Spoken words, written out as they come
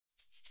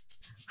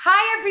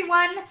Hi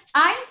everyone,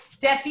 I'm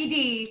Steffi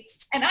D.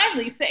 And I'm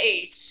Lisa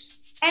H.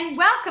 And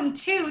welcome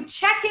to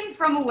Check-In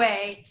From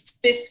Away.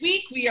 This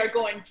week we are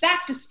going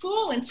back to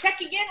school and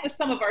checking in with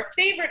some of our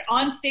favorite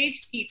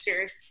onstage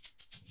teachers.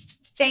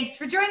 Thanks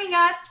for joining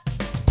us.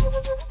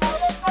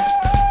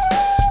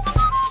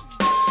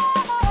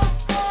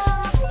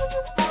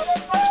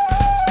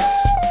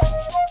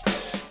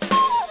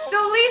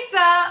 So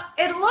Lisa,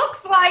 it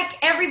looks like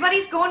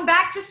everybody's going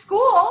back to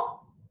school.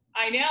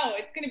 I know,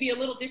 it's going to be a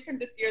little different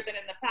this year than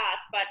in the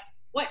past, but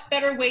what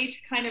better way to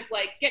kind of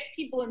like get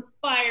people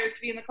inspired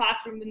to be in the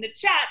classroom than to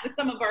chat with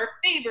some of our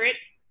favorite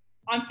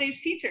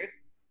onstage teachers?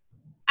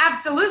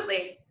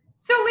 Absolutely.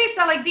 So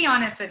Lisa, be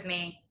honest with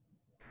me.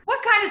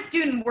 What kind of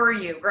student were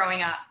you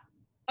growing up?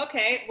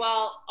 Okay,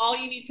 well, all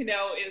you need to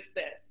know is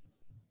this.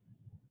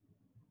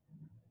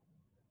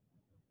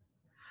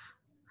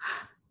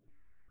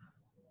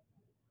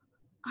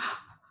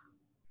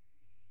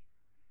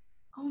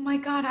 Oh my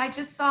God, I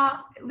just saw,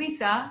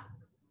 Lisa,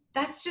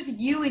 that's just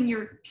you in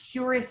your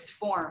purest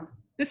form.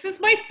 This is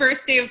my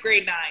first day of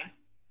grade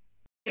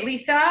 9.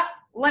 Lisa,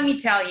 let me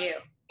tell you,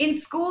 in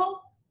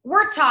school,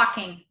 we're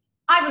talking.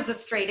 I was a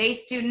straight A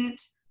student.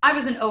 I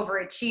was an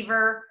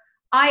overachiever.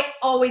 I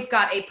always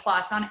got A+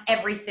 on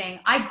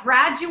everything. I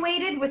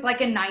graduated with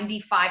like a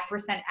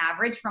 95%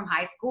 average from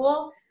high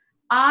school.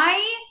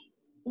 I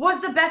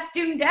was the best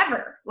student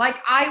ever.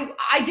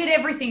 I did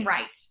everything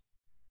right,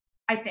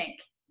 I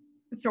think.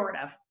 Sort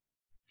of.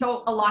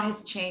 So a lot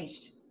has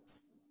changed.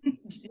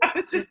 I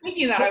was just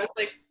thinking that. I was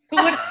like, so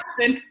what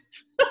happened?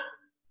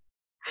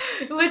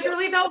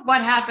 Literally though,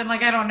 what happened?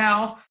 I don't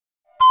know.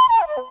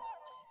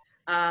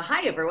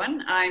 Hi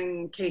everyone,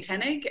 I'm Kate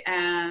Hennig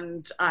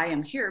and I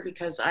am here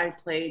because I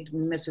played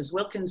Mrs.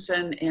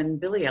 Wilkinson in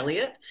Billy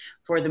Elliot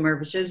for the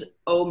Mirvishes,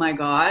 oh my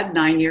God,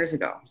 9 years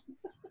ago.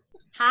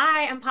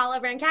 Hi, I'm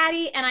Paula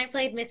Brancati and I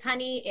played Miss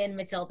Honey in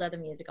Matilda the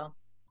musical.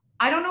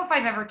 I don't know if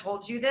I've ever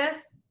told you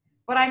this,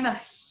 but I'm a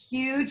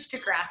huge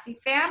Degrassi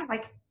fan,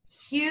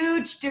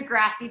 huge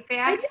Degrassi fan.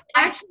 I didn't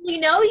actually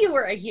know you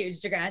were a huge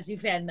Degrassi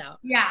fan though.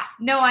 Yeah,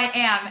 no, I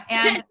am.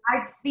 And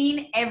I've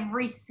seen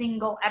every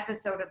single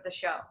episode of the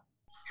show.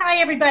 Hi,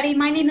 everybody.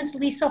 My name is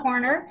Lisa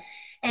Horner,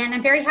 and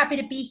I'm very happy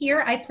to be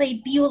here. I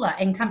played Beulah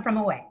in Come From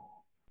Away.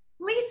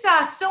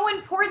 Lisa, so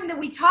important that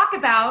we talk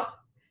about,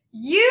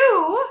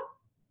 you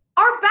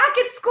are back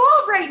at school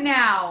right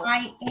now.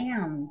 I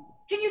am.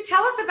 Can you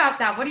tell us about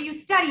that? What are you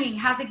studying?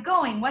 How's it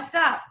going? What's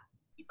up?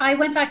 I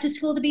went back to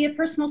school to be a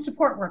personal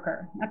support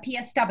worker, a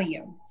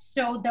PSW.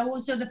 So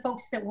those are the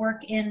folks that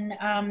work in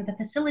the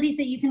facilities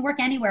that you can work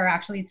anywhere,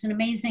 actually. It's an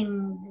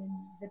amazing,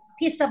 the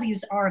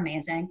PSWs are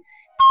amazing.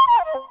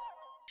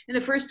 In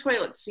the first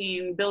toilet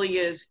scene, Billy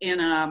is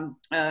in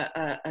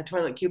a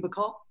toilet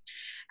cubicle.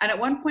 And at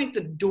one point,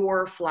 the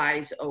door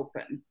flies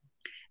open.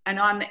 And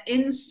on the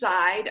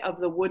inside of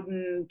the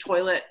wooden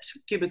toilet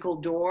cubicle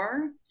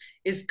door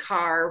is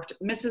carved,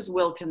 Mrs.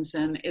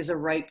 Wilkinson is a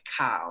right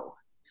cow.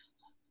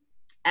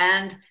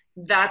 And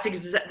that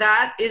is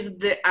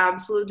the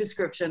absolute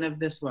description of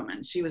this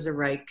woman. She was a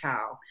right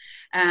cow.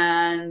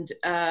 And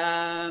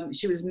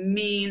she was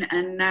mean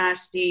and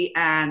nasty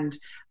and,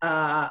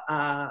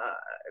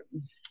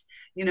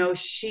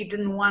 she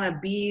didn't want to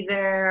be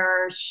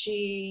there.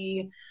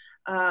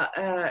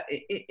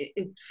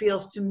 It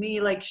feels to me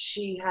like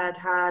she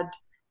had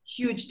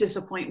huge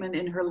disappointment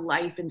in her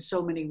life in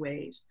so many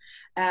ways.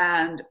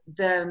 And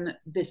then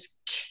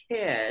this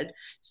kid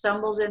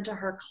stumbles into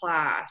her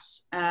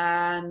class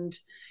and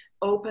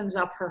opens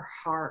up her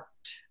heart.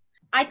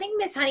 I think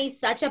Miss Honey's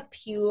such a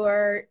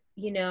pure,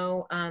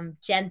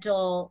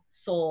 gentle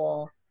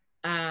soul.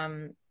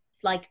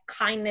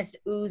 Kindness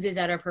oozes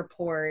out of her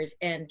pores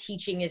and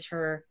teaching is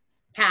her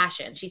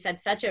passion. She's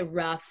had such a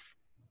rough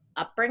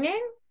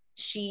upbringing.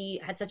 She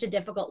had such a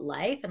difficult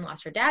life and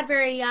lost her dad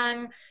very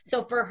young.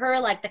 So for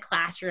her, the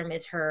classroom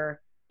is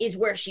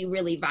where she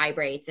really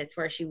vibrates. It's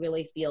where she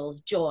really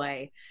feels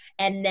joy.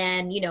 And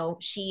then,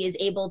 she is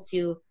able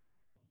to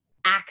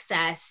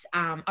access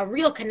a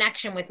real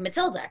connection with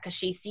Matilda because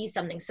she sees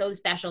something so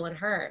special in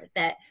her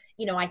that,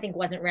 I think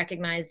wasn't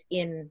recognized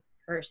in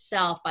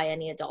herself by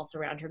any adults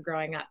around her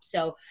growing up.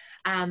 So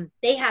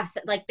they have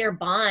their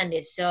bond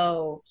is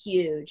so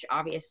huge,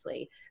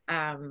 obviously.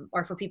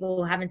 Or for people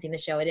who haven't seen the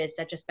show, it is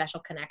such a special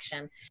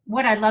connection.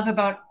 What I love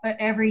about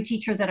every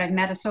teacher that I've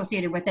met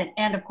associated with it,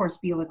 and of course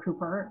Beulah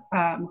Cooper,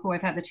 who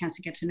I've had the chance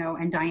to get to know,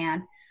 and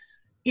Diane,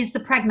 is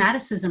the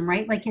pragmaticism,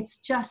 right? It's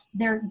just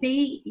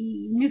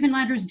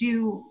Newfoundlanders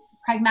do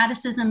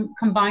pragmaticism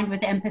combined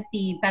with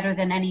empathy better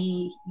than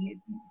any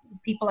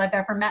people I've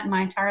ever met in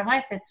my entire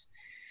life. It's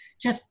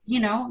just,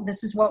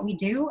 this is what we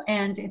do,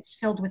 and it's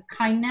filled with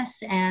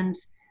kindness and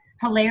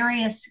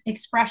hilarious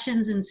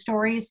expressions and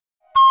stories.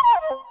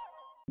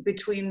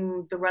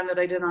 Between the run that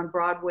I did on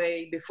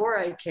Broadway before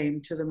I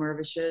came to the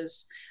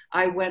Mirvishes,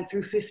 I went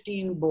through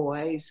 15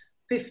 boys,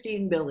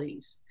 15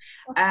 Billies.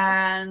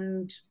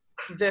 And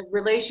the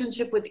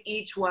relationship with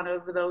each one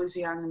of those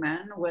young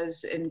men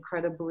was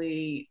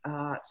incredibly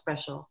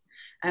special.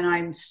 And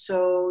I'm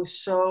so,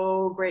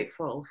 so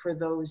grateful for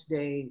those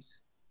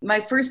days. My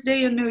first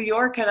day in New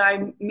York, and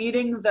I'm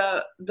meeting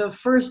the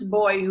first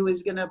boy who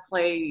is going to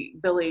play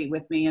Billy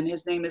with me, and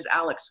his name is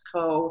Alex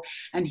Coe,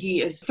 and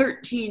he is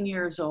 13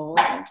 years old,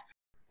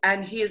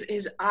 and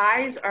his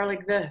eyes are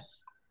like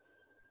this,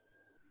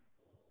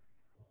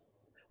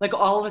 like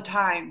all the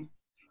time.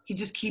 He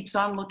just keeps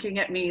on looking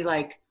at me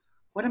like,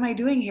 what am I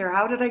doing here?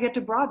 How did I get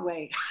to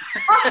Broadway?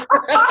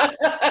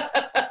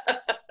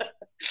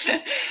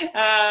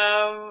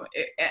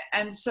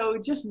 And so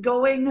just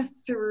going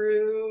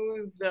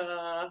through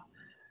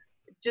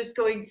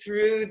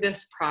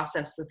this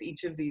process with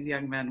each of these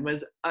young men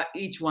was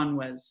each one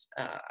was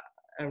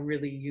a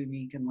really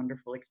unique and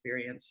wonderful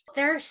experience.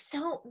 There are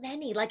so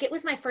many. Like, it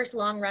was my first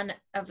long run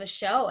of a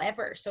show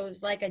ever, so it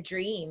was like a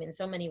dream in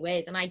so many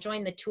ways. And I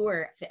joined the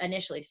tour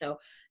initially, so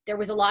there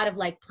was a lot of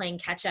like playing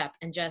catch up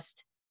and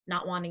just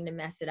not wanting to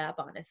mess it up,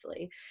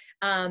 honestly.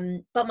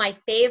 But my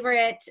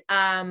favorite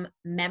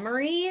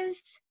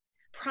memories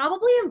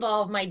probably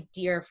involve my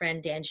dear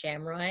friend Dan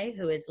Shamroy,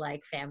 who is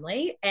like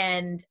family,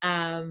 and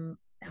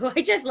who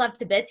I just love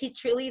to bits. He's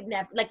truly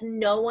never, like,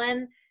 no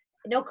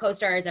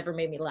co-star has ever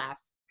made me laugh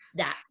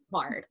that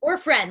hard, or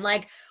friend.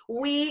 Like,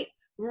 we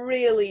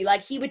really,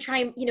 like, he would try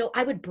and,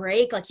 I would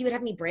break, like he would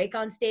have me break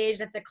on stage.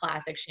 That's a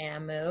classic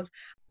Sham move.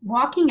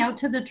 Walking out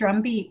to the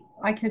drum beat,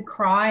 I could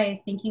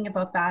cry thinking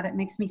about that. It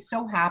makes me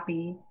so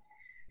happy.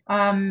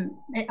 I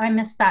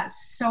miss that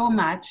so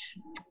much.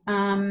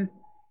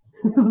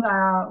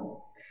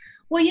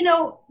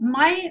 Well,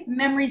 my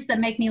memories that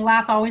make me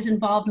laugh always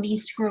involve me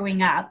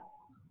screwing up.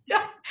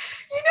 Yeah.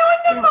 In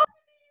the moment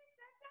you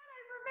said that, I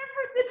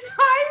remembered the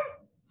time.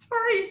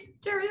 Sorry,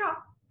 carry on.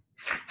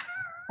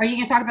 Are you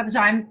going to talk about the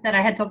time that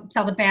I had to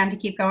tell the band to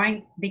keep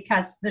going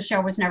because the show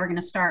was never going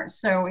to start?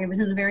 So it was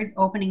in the very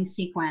opening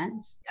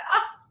sequence. Yeah.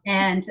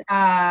 And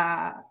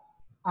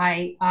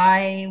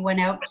I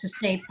went out to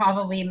say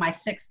probably my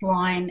 6th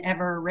line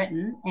ever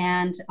written.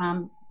 And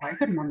I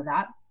couldn't remember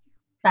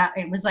that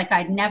it was like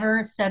I'd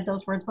never said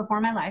those words before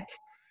in my life.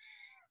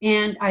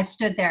 And I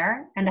stood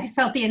there and I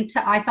felt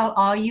I felt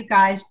all you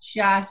guys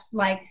just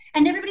like,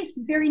 and everybody's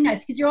very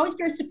nice because you're always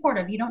very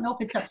supportive. You don't know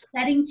if it's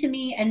upsetting to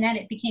me. And then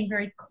it became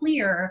very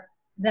clear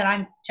that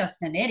I'm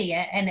just an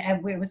idiot and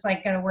it was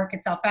like going to work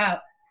itself out.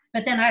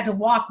 But then I had to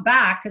walk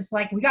back because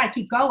like, we got to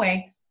keep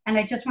going. And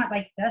I just went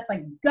like this,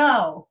 like,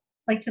 go,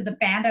 like to the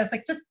band. I was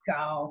like, just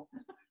go.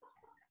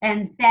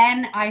 And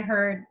then I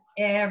heard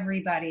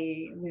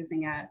everybody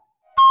losing it.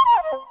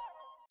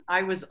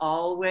 I was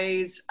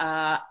always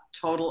a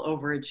total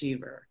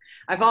overachiever.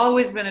 I've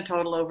always been a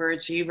total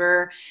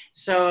overachiever.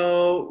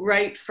 So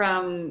right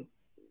from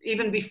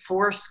even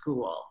before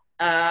school,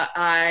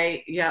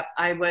 I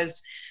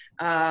was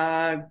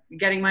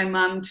getting my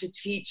mom to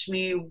teach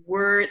me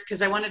words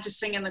because I wanted to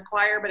sing in the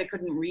choir, but I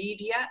couldn't read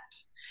yet.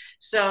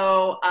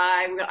 So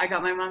I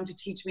got my mom to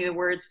teach me the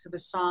words to the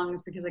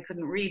songs because I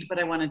couldn't read, but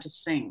I wanted to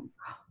sing.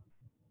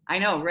 I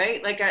know,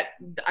 right? Like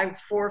I'm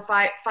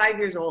 5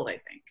 years old, I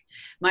think.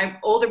 My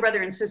older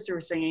brother and sister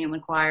were singing in the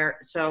choir,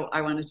 so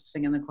I wanted to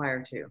sing in the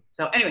choir too.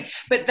 So anyway,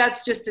 but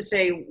that's just to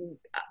say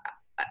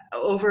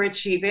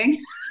overachieving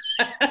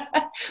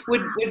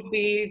would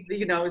be,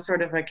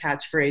 sort of a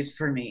catchphrase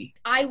for me.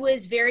 I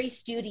was very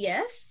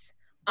studious.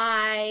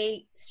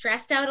 I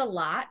stressed out a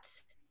lot.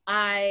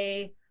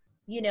 I,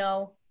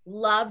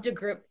 loved a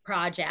group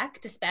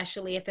project,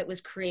 especially if it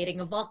was creating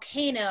a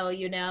volcano,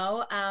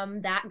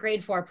 that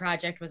grade 4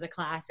 project was a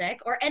classic,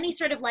 or any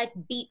sort of like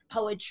beat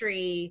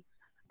poetry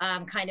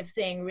kind of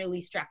thing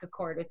really struck a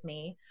chord with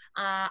me.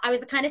 I was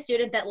the kind of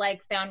student that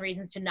like found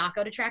reasons to not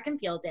go to track and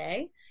field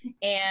day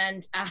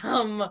and,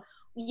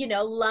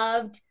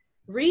 loved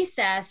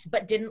recess,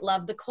 but didn't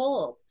love the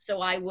cold.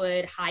 So I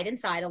would hide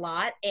inside a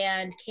lot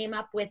and came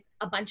up with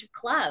a bunch of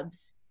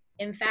clubs.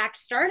 In fact,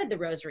 started the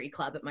Rosary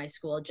Club at my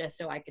school just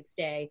so I could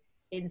stay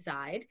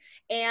inside,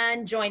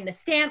 and joined the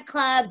stamp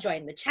club,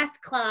 joined the chess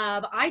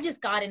club. I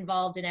just got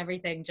involved in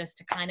everything just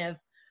to kind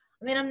of,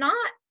 I'm not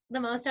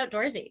the most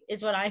outdoorsy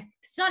it's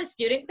not a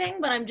student thing,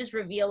 but I'm just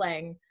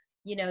revealing,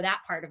 that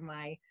part of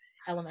my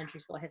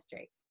elementary school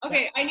history.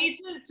 Okay, I need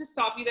to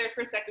stop you there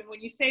for a second. When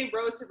you say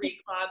Rosary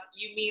Club,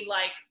 you mean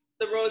like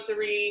the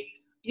rosary,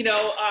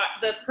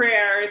 the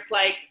prayers,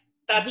 like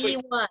that's the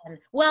one.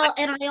 Well,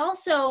 and I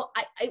also,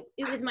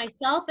 it was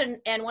myself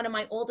and one of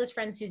my oldest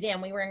friends,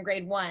 Suzanne. We were in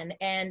grade 1,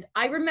 and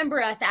I remember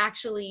us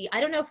actually,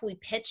 I don't know if we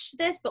pitched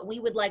this, but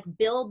we would like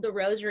build the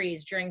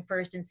rosaries during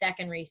first and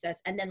second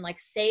recess, and then like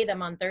say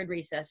them on third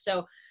recess.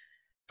 So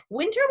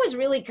winter was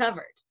really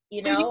covered,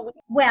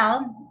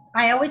 Well,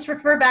 I always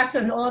refer back to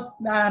an old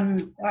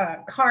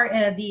card,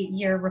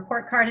 your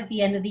report card at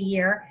the end of the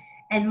year,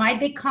 and my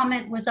big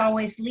comment was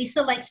always,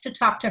 Lisa likes to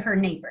talk to her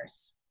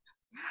neighbors.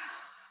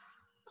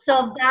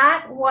 So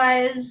that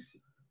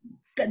was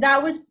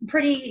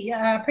pretty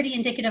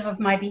indicative of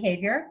my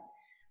behavior.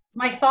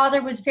 My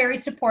father was very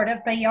supportive,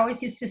 but he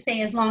always used to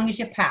say, as long as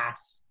you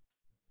pass.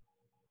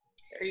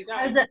 There you go.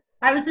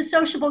 I was a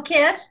sociable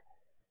kid.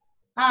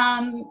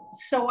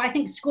 So I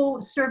think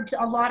school served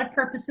a lot of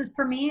purposes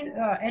for me.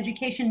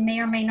 Education may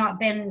or may not have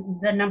been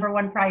the number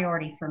one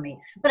priority for me,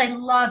 but I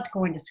loved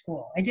going to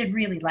school. I did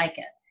really like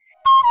it.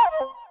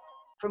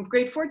 From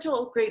grade 4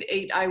 till grade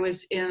 8, I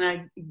was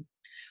in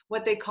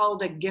what they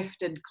called a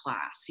gifted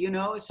class,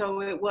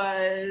 so it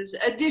was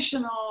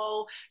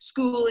additional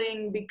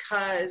schooling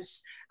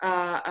because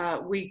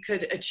we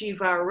could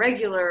achieve our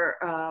regular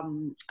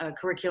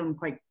curriculum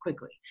quite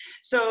quickly.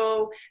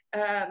 So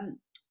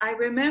I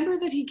remember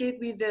that he gave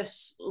me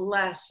this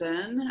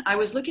lesson. I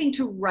was looking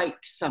to write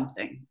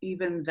something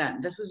even then.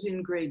 This was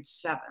in grade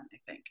 7, I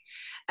think.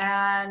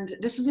 And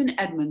this was in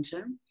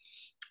Edmonton.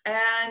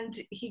 And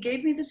he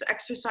gave me this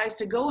exercise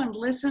to go and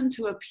listen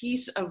to a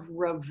piece of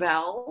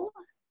Ravel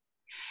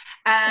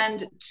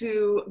and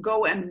to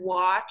go and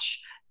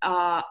watch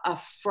a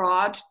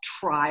fraud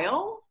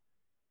trial.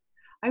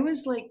 I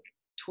was like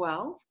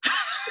 12.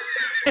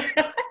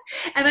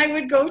 And I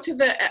would go to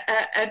the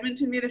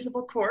Edmonton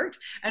Municipal Court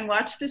and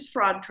watch this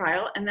fraud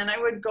trial. And then I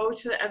would go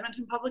to the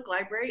Edmonton Public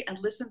Library and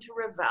listen to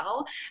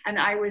Ravel. And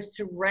I was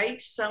to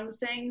write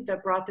something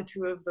that brought the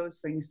two of those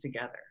things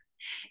together.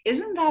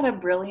 Isn't that a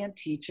brilliant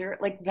teacher?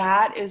 Like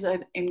that is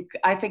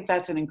I think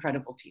that's an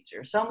incredible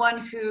teacher.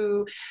 Someone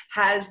who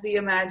has the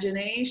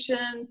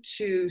imagination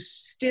to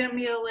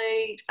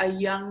stimulate a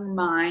young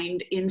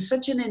mind in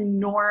such an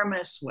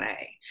enormous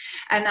way.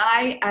 And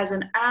I, as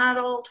an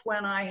adult,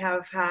 when I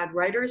have had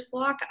writer's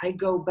block, I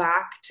go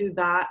back to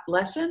that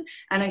lesson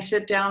and I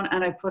sit down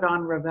and I put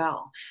on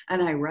Ravel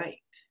and I write.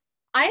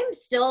 I'm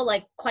still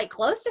like quite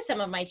close to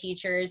some of my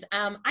teachers.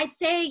 I'd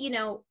say,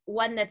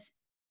 one that's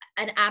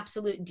an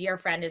absolute dear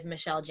friend is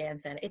Michelle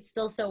Jansen. It's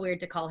still so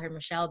weird to call her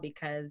Michelle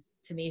because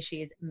to me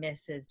she's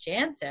Mrs.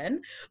 Jansen.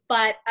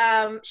 But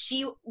I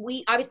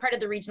was part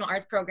of the regional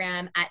arts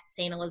program at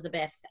St.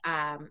 Elizabeth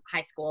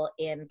High School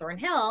in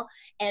Thornhill,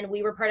 and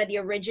we were part of the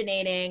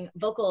originating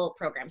vocal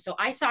program. So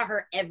I saw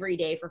her every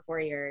day for 4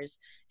 years.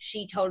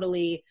 She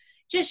totally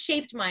just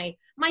shaped my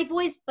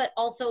voice, but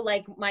also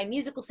like my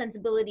musical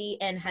sensibility,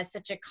 and has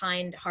such a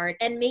kind heart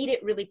and made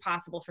it really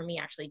possible for me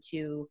actually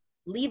to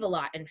leave a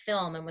lot and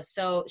film, and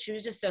she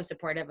was just so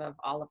supportive of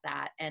all of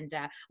that. And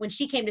when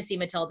she came to see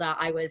Matilda,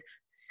 I was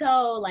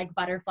so like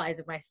butterflies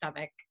in my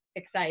stomach,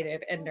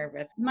 excited and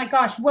nervous. My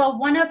gosh. Well,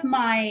 one of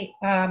my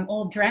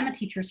old drama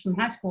teachers from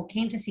high school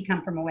came to see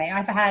Come From Away.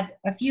 I've had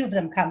a few of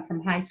them come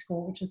from high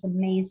school, which was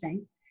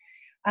amazing.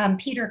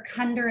 Peter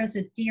Kunder is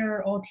a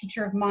dear old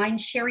teacher of mine.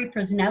 Sherry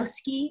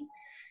Prasnowski.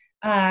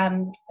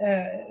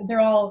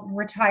 They're all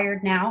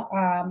retired now.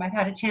 I've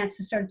had a chance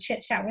to sort of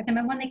chit chat with them.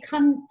 And when they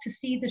come to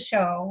see the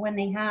show, when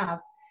they have,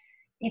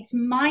 it's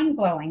mind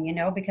blowing,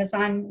 because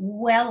I'm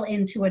well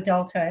into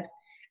adulthood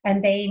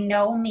and they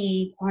know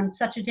me on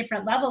such a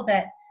different level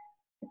that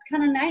it's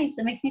kind of nice.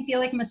 It makes me feel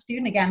like I'm a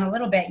student again a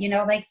little bit,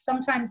 like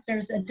sometimes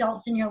there's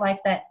adults in your life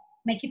that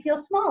make you feel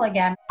small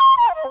again.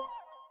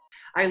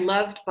 I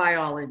loved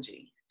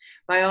biology.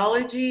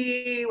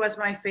 Biology was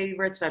my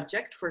favorite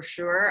subject for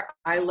sure.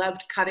 I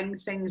loved cutting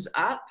things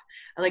up,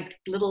 like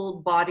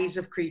little bodies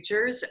of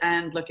creatures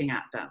and looking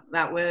at them.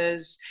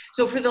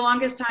 So for the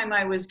longest time,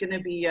 I was going to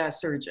be a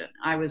surgeon.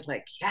 I was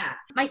like, yeah.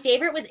 My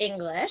favorite was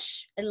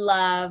English. I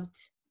loved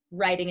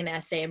writing an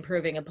essay and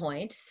proving a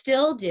point.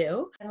 Still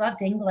do. I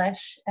loved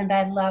English and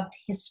I loved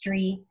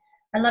history.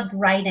 I loved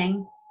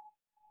writing,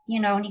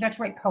 and you got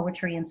to write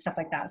poetry and stuff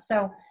like that.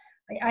 So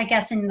I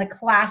guess in the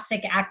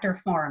classic actor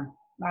form,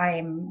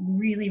 I'm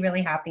really,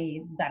 really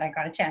happy that I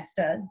got a chance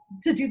to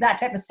do that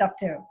type of stuff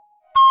too.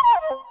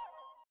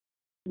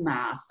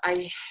 Math.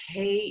 I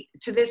hate,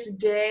 to this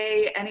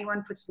day,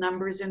 anyone puts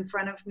numbers in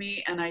front of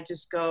me and I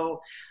just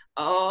go,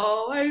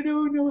 oh, I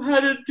don't know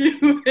how to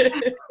do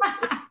it.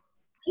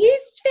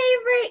 Least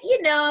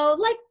favorite,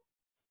 like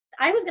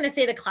I was going to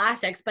say the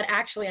classics, but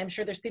actually I'm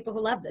sure there's people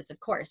who love this, of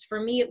course. For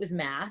me, it was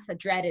math. I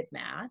dreaded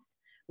math.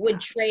 Would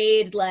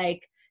trade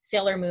like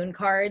Sailor Moon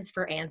cards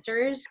for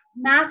answers.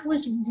 Math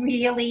was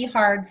really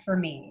hard for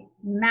me.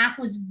 Math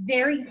was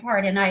very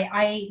hard. And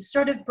I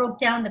sort of broke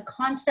down the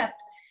concept.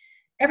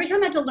 Every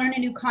time I had to learn a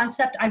new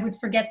concept, I would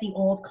forget the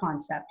old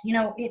concept.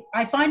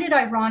 I find it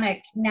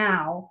ironic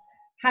now,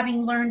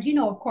 having learned,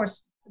 of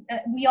course,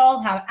 we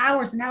all have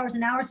hours and hours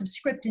and hours of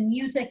script and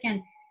music and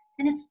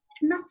it's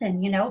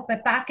nothing,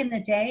 but back in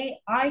the day,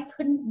 I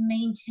couldn't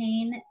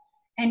maintain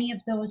any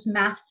of those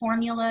math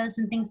formulas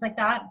and things like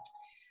that.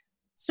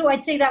 So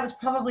I'd say that was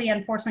probably,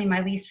 unfortunately,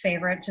 my least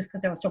favorite, just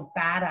because I was so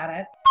bad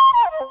at it.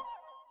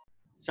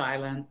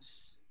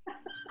 Silence.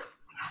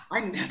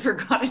 I never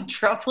got in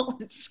trouble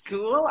in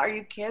school. Are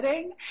you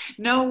kidding?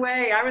 No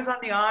way. I was on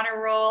the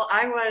honor roll.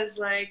 I was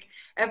like,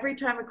 every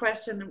time a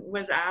question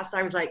was asked,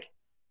 I was like,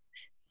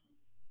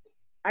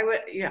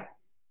 yeah.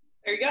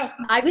 There you go.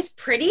 I was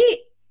pretty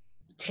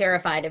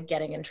terrified of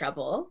getting in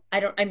trouble. I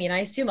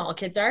assume all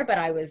kids are, but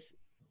I was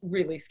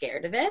really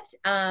scared of it.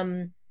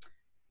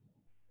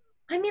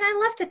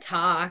 I love to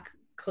talk,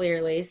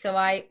 clearly, so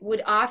I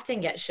would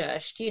often get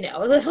shushed,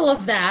 a little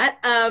of that.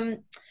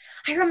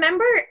 I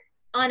remember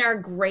on our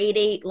grade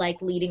 8,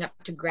 like leading up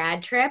to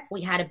grad trip,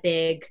 we had a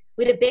big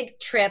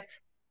trip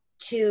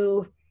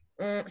to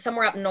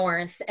somewhere up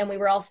north, and we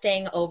were all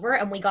staying over,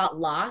 and we got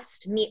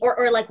lost.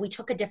 Like we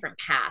took a different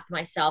path,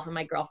 myself and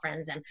my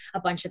girlfriends and a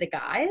bunch of the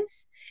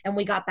guys, and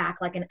we got back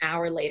like an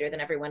hour later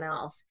than everyone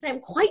else.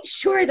 I'm quite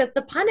sure that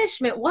the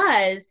punishment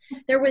was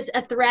there was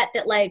a threat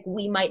that like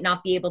we might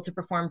not be able to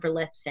perform for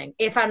lip sync,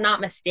 if I'm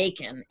not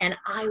mistaken. And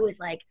I was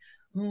like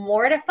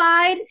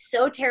mortified,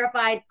 so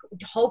terrified,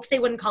 hoped they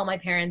wouldn't call my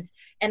parents,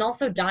 and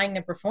also dying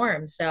to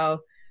perform.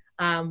 So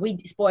we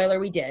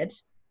did,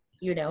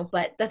 you know,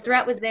 but the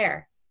threat was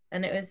there.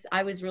 And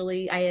I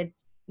had,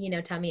 you know,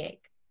 tummy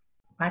ache.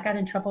 I got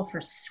in trouble for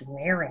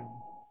swearing.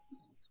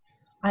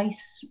 I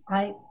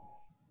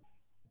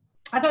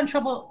got in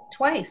trouble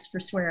twice for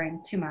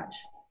swearing too much.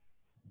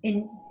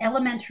 In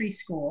elementary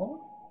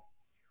school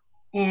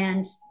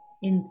and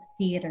in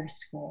theater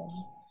school.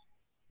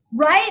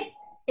 Right?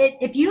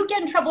 If you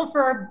get in trouble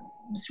for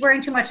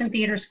swearing too much in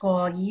theater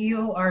school,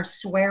 you are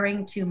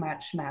swearing too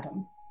much,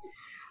 madam.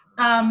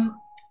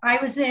 I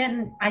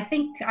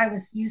think I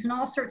was using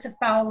all sorts of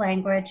foul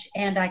language,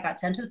 and I got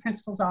sent to the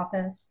principal's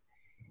office.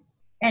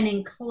 And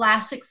in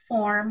classic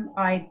form,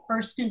 I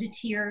burst into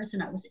tears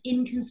and I was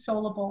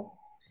inconsolable,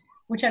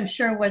 which I'm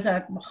sure was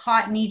a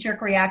hot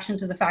knee-jerk reaction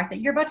to the fact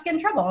that you're about to get in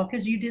trouble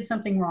because you did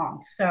something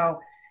wrong. So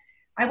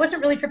I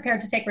wasn't really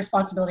prepared to take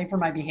responsibility for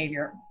my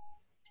behavior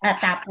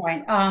at that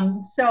point.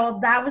 So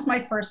that was my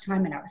first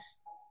time, and I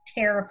was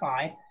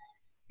terrified.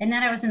 And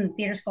then I was in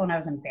theater school and I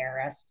was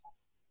embarrassed.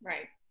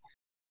 Right.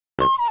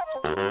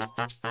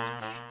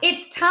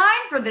 It's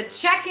time for the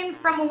check-in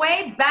from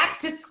away back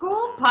to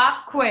school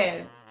pop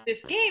quiz.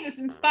 This game is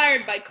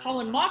inspired by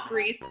Colin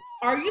Mockery's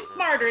Are You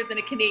Smarter Than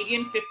a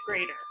Canadian Fifth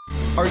Grader?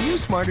 Are you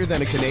smarter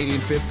than a Canadian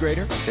fifth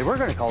grader? They were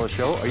going to call the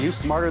show, Are You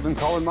Smarter Than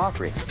Colin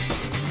Mockery?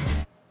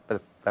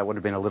 But that would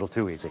have been a little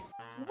too easy.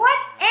 What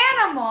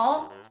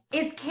animal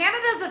is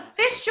Canada's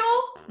official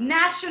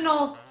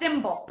national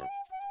symbol?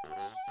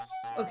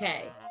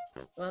 Okay,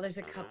 well, there's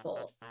a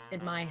couple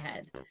in my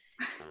head.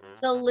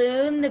 The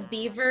loon, the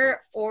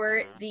beaver,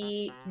 or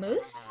the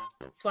moose?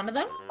 It's one of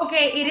them?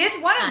 Okay, it is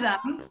one of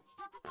them.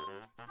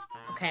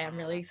 Okay, I'm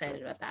really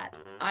excited about that.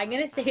 I'm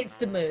going to say it's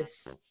the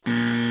moose.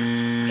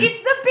 It's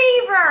the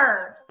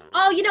beaver.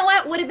 Oh, you know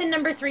what? Would have been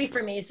number 3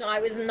 for me, so I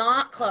was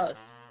not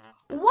close.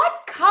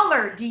 What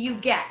color do you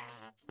get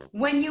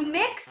when you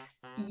mix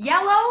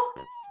yellow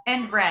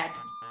and red?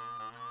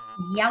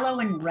 Yellow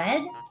and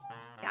red?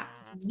 Yeah.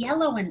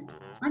 Yellow and,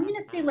 I'm going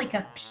to say like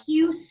a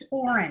puce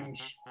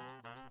orange.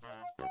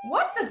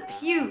 What's a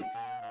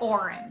puce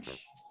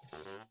orange?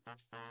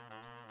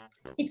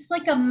 It's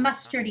like a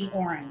mustardy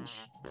orange.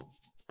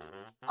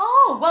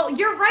 Oh, well,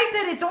 you're right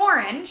that it's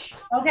orange.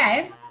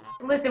 Okay.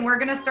 Listen, we're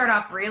going to start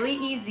off really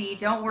easy.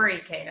 Don't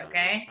worry, Kate,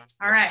 okay?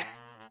 All right.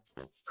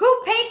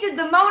 Who painted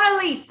the Mona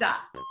Lisa?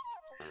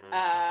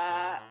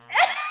 Oh,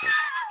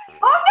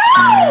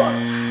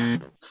 no!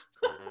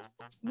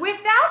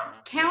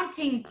 Without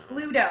counting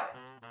Pluto,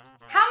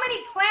 how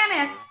many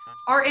planets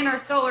are in our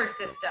solar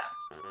system?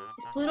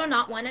 Is Pluto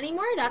not one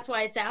anymore? That's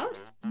why it's out?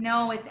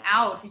 No, it's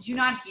out. Did you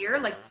not hear?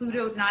 Like,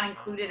 Pluto's not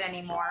included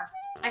anymore.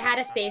 I had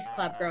a space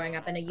club growing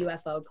up and a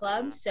UFO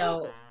club,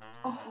 so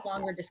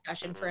longer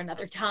discussion for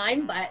another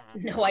time, but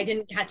no, I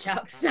didn't catch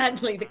up.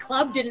 Sadly, the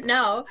club didn't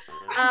know.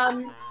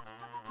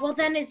 Well,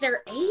 then is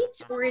there 8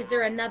 or is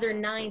there another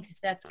 9th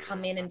that's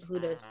come in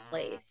Pluto's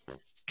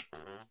place?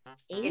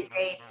 8?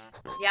 It's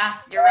 8. Yeah,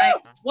 you're right.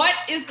 What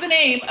is the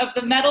name of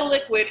the metal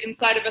liquid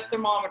inside of a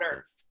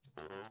thermometer?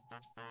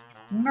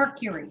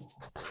 Mercury.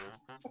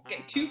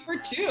 Okay, 2 for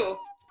 2.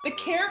 The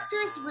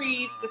characters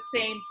read the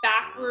same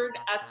backward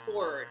as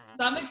forward.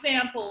 Some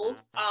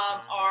examples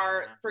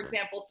are, for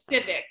example,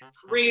 civic,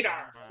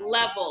 radar,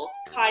 level,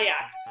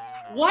 kayak.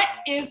 What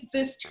is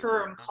this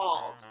term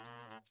called?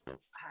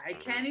 I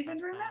can't even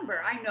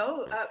remember. I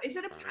know. Is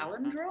it a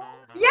palindrome?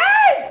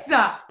 Yes!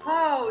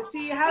 Oh,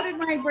 see, how did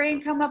my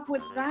brain come up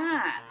with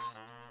that?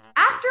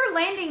 After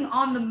landing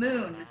on the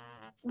moon,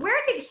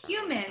 where did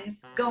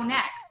humans go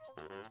next?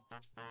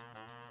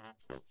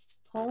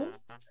 Home?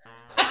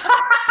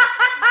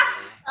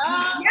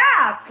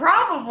 Yeah,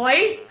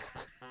 probably.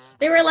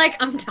 They were like,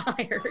 I'm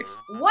tired.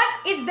 What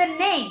is the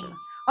name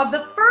of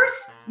the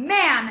first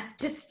man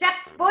to step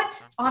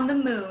foot on the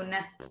moon?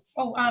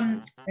 Oh,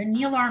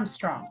 Neil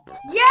Armstrong.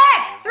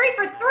 Yes, 3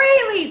 for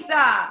 3,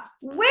 Lisa.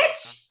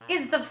 Which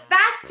is the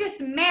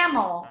fastest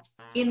mammal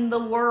in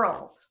the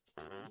world?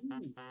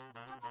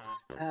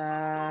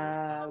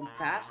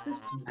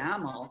 Fastest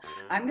mammal.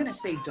 I'm going to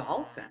say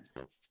dolphin.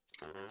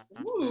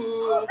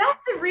 Ooh. Oh,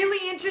 that's a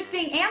really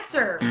interesting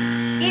answer.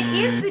 It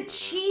is the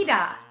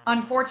cheetah,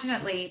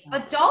 unfortunately. A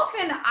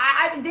dolphin,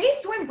 they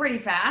swim pretty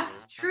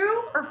fast.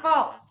 True or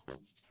false?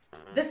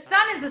 The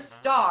sun is a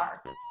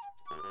star.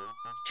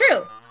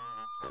 True.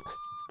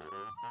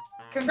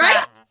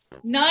 Congrats.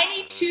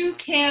 92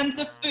 cans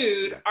of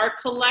food are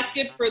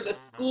collected for the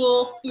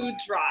school food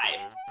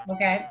drive.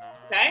 Okay.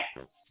 Okay?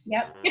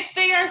 Yep. If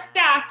they are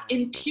stacked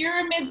in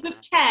pyramids of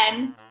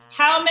 10,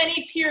 how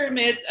many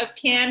pyramids of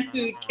canned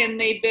food can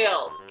they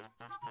build?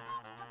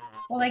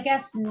 Well, I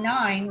guess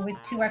 9 with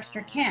 2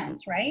 extra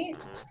cans, right?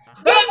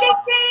 Ding, ding,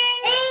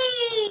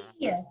 ding!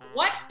 Hey!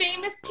 What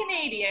famous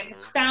Canadian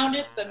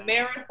founded the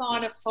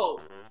Marathon of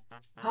Hope?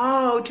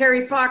 Oh,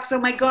 Terry Fox. Oh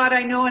my God,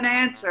 I know an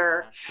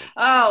answer.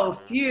 Oh,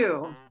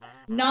 phew.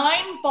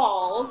 9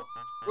 balls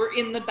were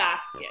in the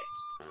basket.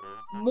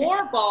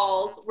 More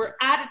balls were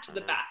added to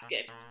the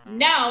basket.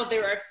 Now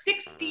there are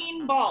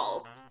 16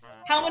 balls.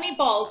 How many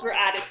balls were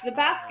added to the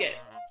basket?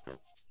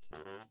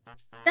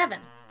 7.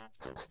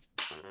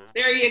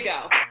 There you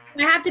go.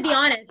 I have to be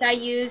honest, I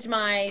used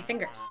my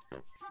fingers.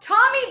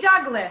 Tommy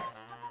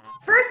Douglas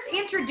first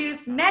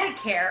introduced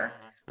Medicare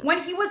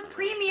when he was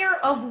premier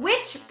of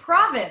which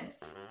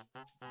province?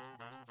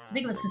 I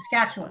think it was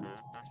Saskatchewan.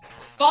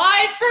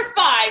 5 for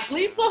 5.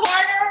 Lisa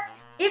Horner.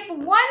 If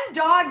 1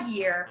 dog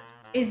year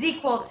is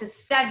equal to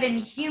 7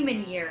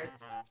 human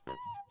years,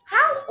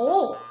 how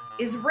old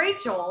is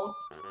Rachel's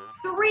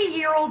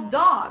 3-year-old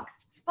dog,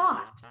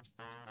 Spot?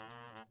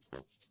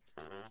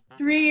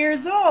 3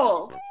 years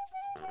old.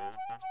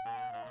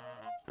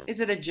 Is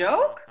it a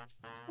joke?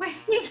 Wait,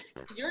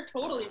 You're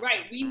totally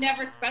right. We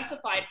never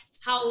specified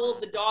how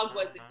old the dog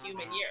was in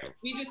human years.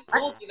 We just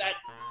told you that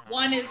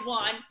 1 is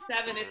 1,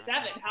 7 is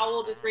 7. How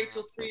old is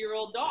Rachel's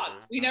 3-year-old dog?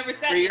 We never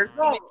said 3 years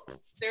old.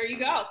 There you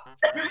go.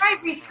 you're right.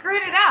 We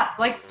screwed it up.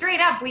 Like straight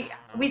up,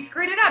 we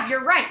screwed it up.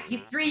 You're right.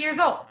 He's 3 years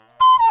old.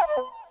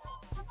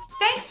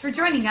 Thanks for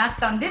joining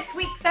us on this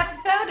week's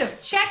episode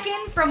of Check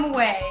In From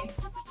Away.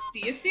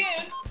 See you soon.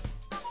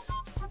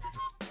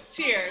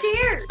 Cheers.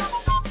 Cheers.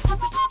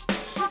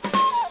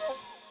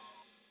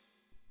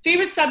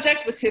 Favorite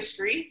subject was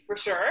history, for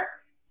sure.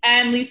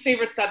 And least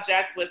favorite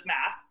subject was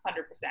math,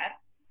 100%.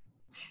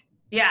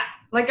 Yeah,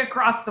 like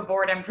across the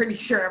board, I'm pretty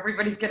sure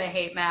everybody's gonna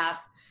hate math.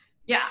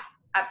 Yeah,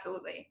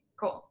 absolutely.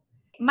 Cool.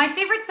 My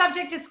favorite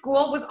subject at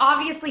school was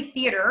obviously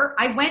theater.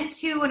 I went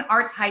to an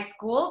arts high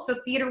school, so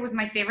theater was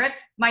my favorite.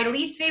 My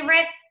least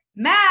favorite,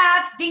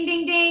 math, ding,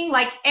 ding, ding.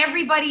 Like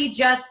everybody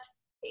just,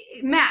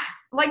 math.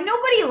 Like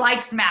nobody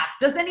likes math.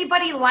 Does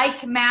anybody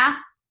like math?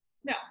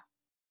 No.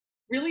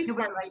 Really Nobody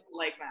smart people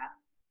like math.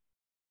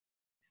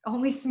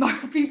 Only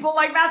smart people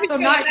like math, so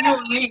not you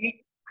and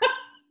me.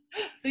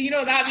 So you know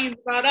what that means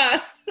about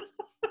us.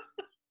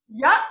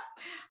 Yep,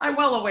 I'm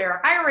well aware.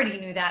 I already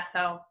knew that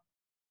though.